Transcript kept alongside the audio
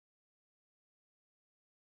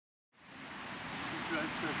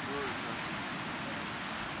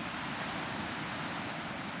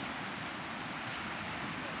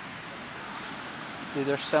Dude,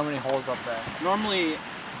 there's so many holes up there. Normally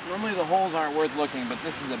the holes aren't worth looking, but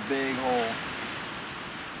this is a big hole.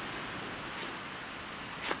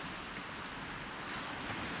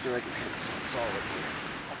 I feel like it hits so solid here.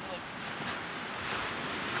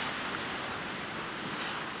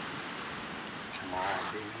 Come on,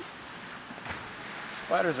 baby.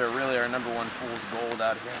 Spiders are really our #1 fool's gold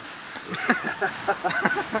out here.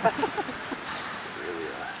 Really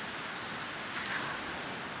are.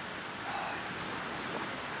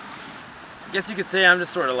 I guess you could say I'm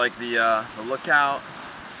just sort of like the lookout,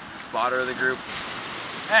 the spotter of the group.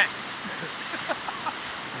 Hey!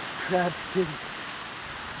 Crab City.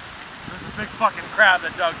 There's a big fucking crab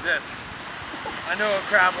that dug this. I know a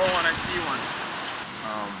crab hole when I see one.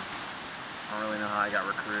 I don't really know how I got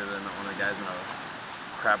recruited. I met one of the guys in a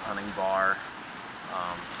crab hunting bar.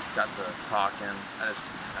 Got to talking. I just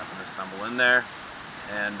happened to stumble in there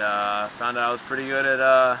and found out I was pretty good at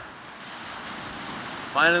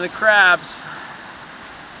finding the crabs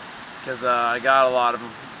because I got a lot of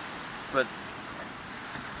them. But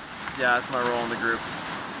yeah, that's my role in the group.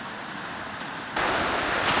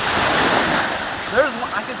 There's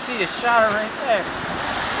one, I can see a shower right there.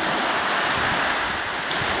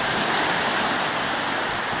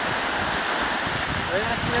 Right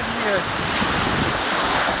at the end of here.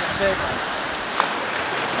 Big one.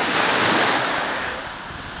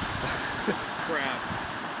 This is crab.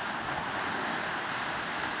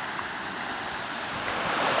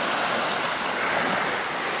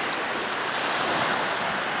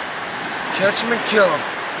 Catch them and kill them.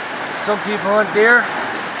 Some people hunt deer,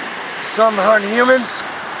 some hunt humans.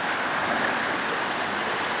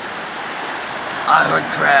 I hunt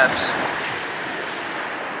crabs.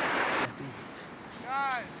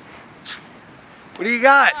 Guys, What do you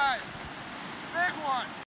got? guys, big one.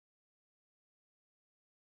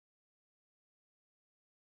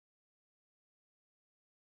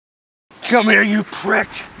 Come here, you prick.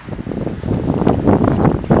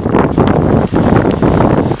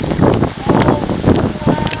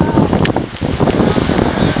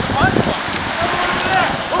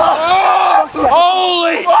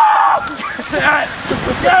 Holy! Get it!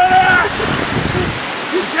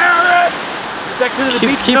 Section of the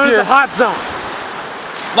beach known as the hot zone.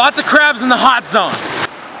 Lots of crabs in the hot zone.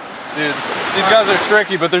 Dude, these guys are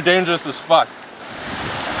tricky, but they're dangerous as fuck.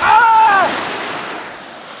 Ah!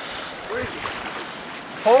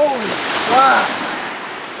 Holy crap!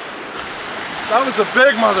 That was a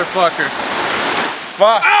big motherfucker.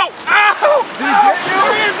 Fuck. Ow! Ow! Ow!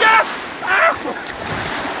 There he is, Jeff! Ow!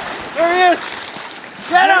 There he is!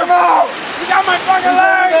 Get him! He got my fucking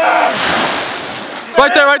leg!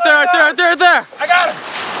 Right there, right there, right there, right there, right there! I got him!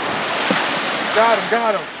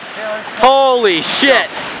 Got him. Holy shit!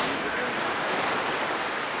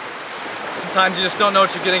 Sometimes you just don't know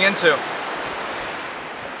what you're getting into.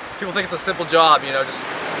 People think it's a simple job, you know, just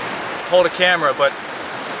hold a camera, but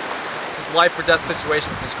it's this life or death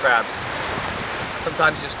situation with these crabs.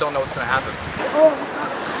 Sometimes you just don't know what's going to happen.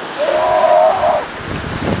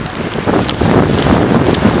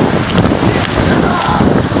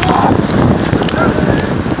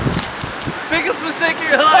 Biggest mistake of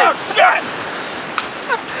your life! Oh, shit!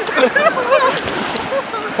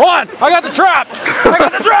 Hold on! I got the trap! I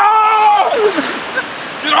got the trap!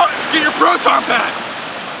 Get your proton pack!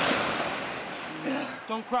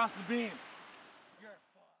 Don't cross the beams.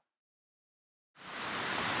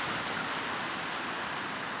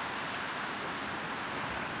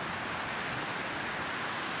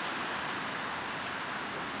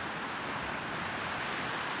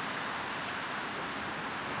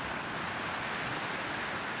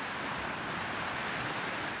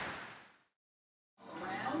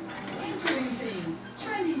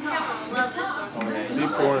 Be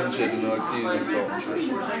corn and shit and like seasoning salt and shit.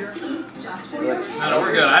 No,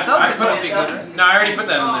 we're good. I put it. No, I already put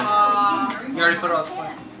that in there. You already put it on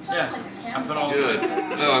split? Yeah, I put all Good. this.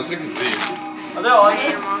 No, I'm sick of these. Are they all in?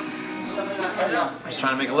 I'm just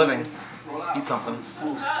trying to make a living. Eat something.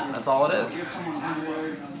 That's all it is.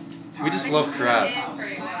 We just love crab.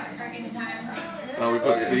 Oh, we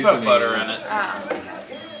put We seasoning. put butter in it.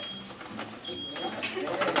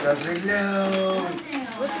 Does it know?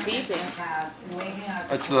 What's beeping?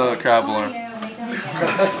 That's the crab alarm.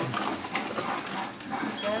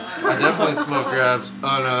 I definitely smoke crabs.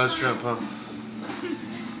 Oh no, that's shrimp, huh?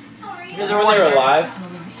 You guys over there alive?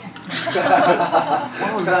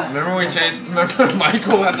 What was that? Remember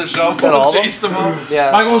Michael at the shovel all chased them up?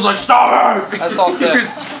 Yeah. Michael was like, stop it! That's all He sick.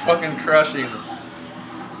 was fucking crushing them.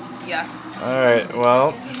 Yeah. Alright,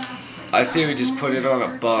 well. I see we just put it on a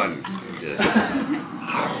bun. Just.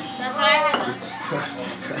 That's what I had done.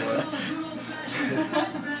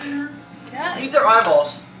 These are their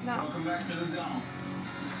eyeballs. No.